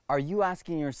Are you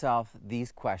asking yourself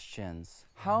these questions?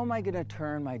 How am I going to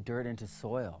turn my dirt into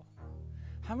soil?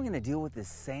 How am I going to deal with this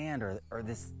sand or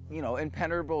this,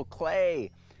 impenetrable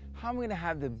clay? How am I going to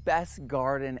have the best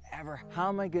garden ever? How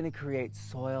am I going to create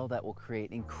soil that will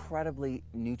create incredibly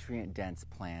nutrient-dense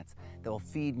plants that will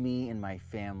feed me and my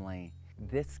family?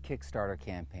 This Kickstarter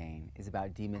campaign is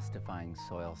about demystifying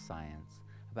soil science,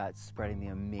 about spreading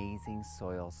the amazing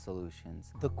soil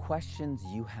solutions. The questions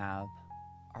you have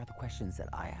are the questions that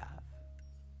I have.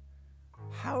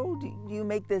 How do you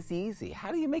make this easy?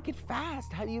 How do you make it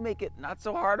fast? How do you make it not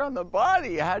so hard on the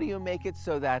body? How do you make it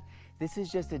so that this is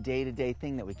just a day-to-day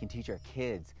thing that we can teach our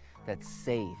kids that's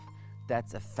safe,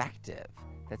 that's effective,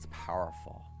 that's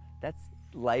powerful, that's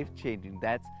life-changing,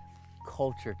 that's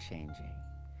culture-changing?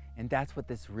 And that's what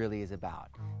this really is about.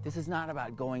 This is not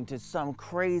about going to some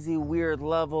crazy, weird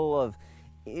level of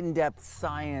in-depth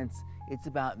science. It's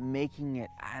about making it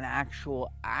an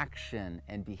actual action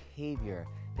and behavior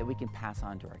that we can pass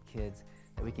on to our kids,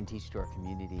 that we can teach to our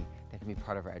community, that can be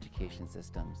part of our education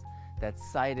systems. That's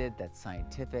cited, that's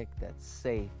scientific, that's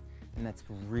safe, and that's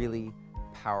really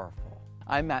powerful.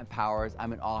 I'm Matt Powers.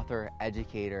 I'm an author,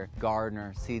 educator,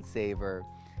 gardener, seed saver,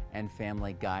 and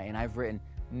family guy, and I've written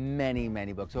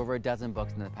many books, over a dozen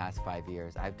books in the past 5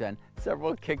 years. I've done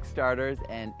several Kickstarters,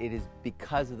 and it is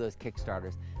because of those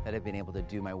Kickstarters that I've been able to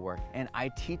do my work. And I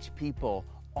teach people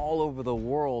all over the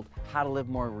world how to live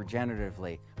more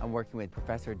regeneratively. I'm working with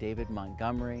Professor David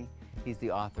Montgomery. He's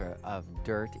the author of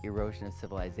Dirt, Erosion of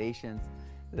Civilizations,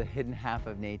 The Hidden Half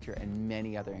of Nature, and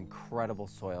many other incredible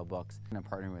soil books. And I'm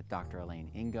partnering with Dr. Elaine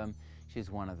Ingham.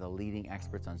 She's one of the leading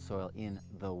experts on soil in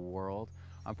the world.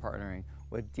 I'm partnering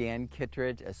with Dan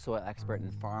Kittredge, a soil expert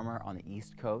and farmer on the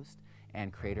East Coast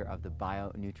and creator of the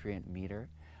Bionutrient Meter.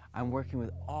 I'm working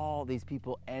with all these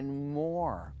people and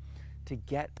more to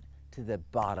get to the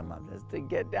bottom of this, to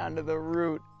get down to the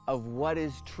root of what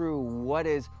is true, what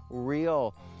is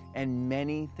real, and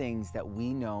many things that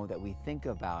we know, that we think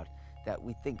about, that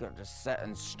we think are just set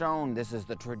in stone, this is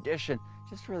the tradition,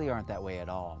 just really aren't that way at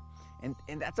all.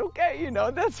 And that's okay,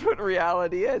 that's what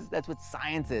reality is. That's what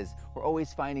science is. We're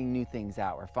always finding new things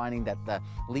out. We're finding that the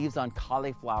leaves on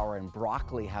cauliflower and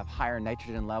broccoli have higher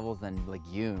nitrogen levels than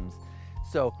legumes.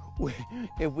 So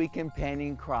if we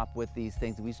companion crop with these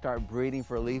things, we start breeding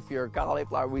for leafier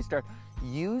cauliflower, we start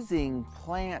using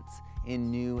plants in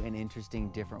new and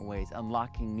interesting different ways,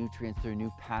 unlocking nutrients through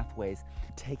new pathways,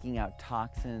 taking out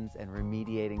toxins and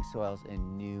remediating soils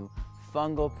in new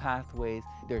fungal pathways.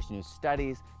 There's new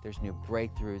studies, there's new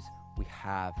breakthroughs, we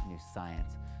have new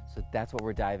science. So that's what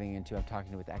we're diving into. I'm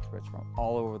talking with experts from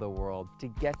all over the world to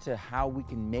get to how we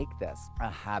can make this a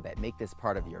habit, make this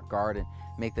part of your garden,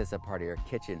 make this a part of your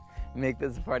kitchen, make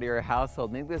this a part of your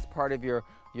household, make this part of your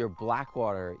black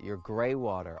water, your gray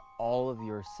water, all of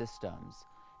your systems.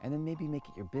 And then maybe make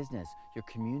it your business, your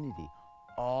community.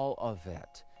 All of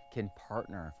it can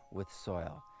partner with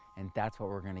soil. And that's what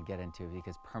we're going to get into,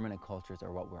 because permanent cultures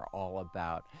are what we're all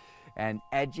about. And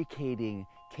educating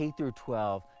K through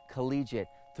 12, collegiate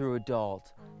through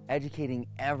adult, educating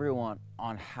everyone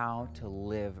on how to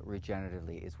live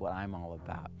regeneratively is what I'm all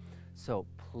about. So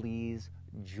please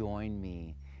join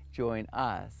me, join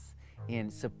us in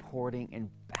supporting and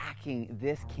backing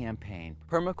this campaign.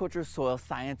 Permaculture, Soil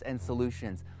Science and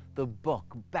Solutions. The book,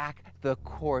 back the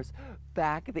course,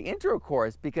 back the intro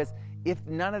course, because if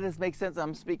none of this makes sense,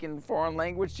 I'm speaking foreign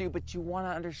language to you, but you want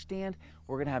to understand,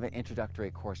 we're going to have an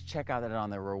introductory course. Check out that on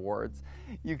the rewards.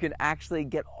 You can actually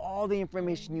get all the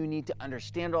information you need to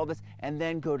understand all this and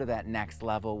then go to that next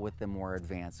level with the more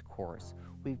advanced course.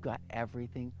 We've got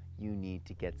everything you need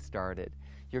to get started.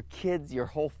 Your kids, your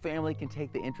whole family can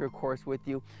take the intro course with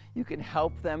you. You can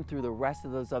help them through the rest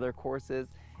of those other courses.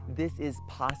 This is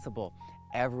possible.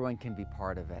 Everyone can be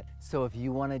part of it. So if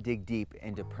you want to dig deep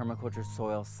into permaculture,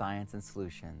 soil, science, and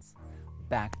solutions,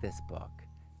 back this book,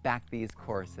 back these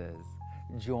courses,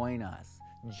 join us,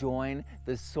 join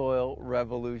the soil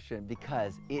revolution,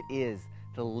 because it is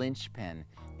the linchpin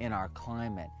in our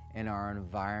climate, in our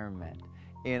environment,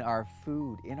 in our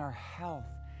food, in our health,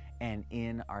 and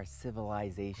in our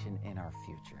civilization, in our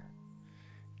future.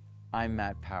 I'm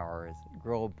Matt Powers.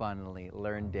 Grow abundantly,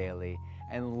 learn daily,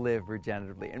 and live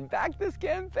regeneratively. And back this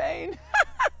campaign.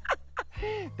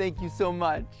 Thank you so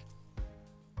much.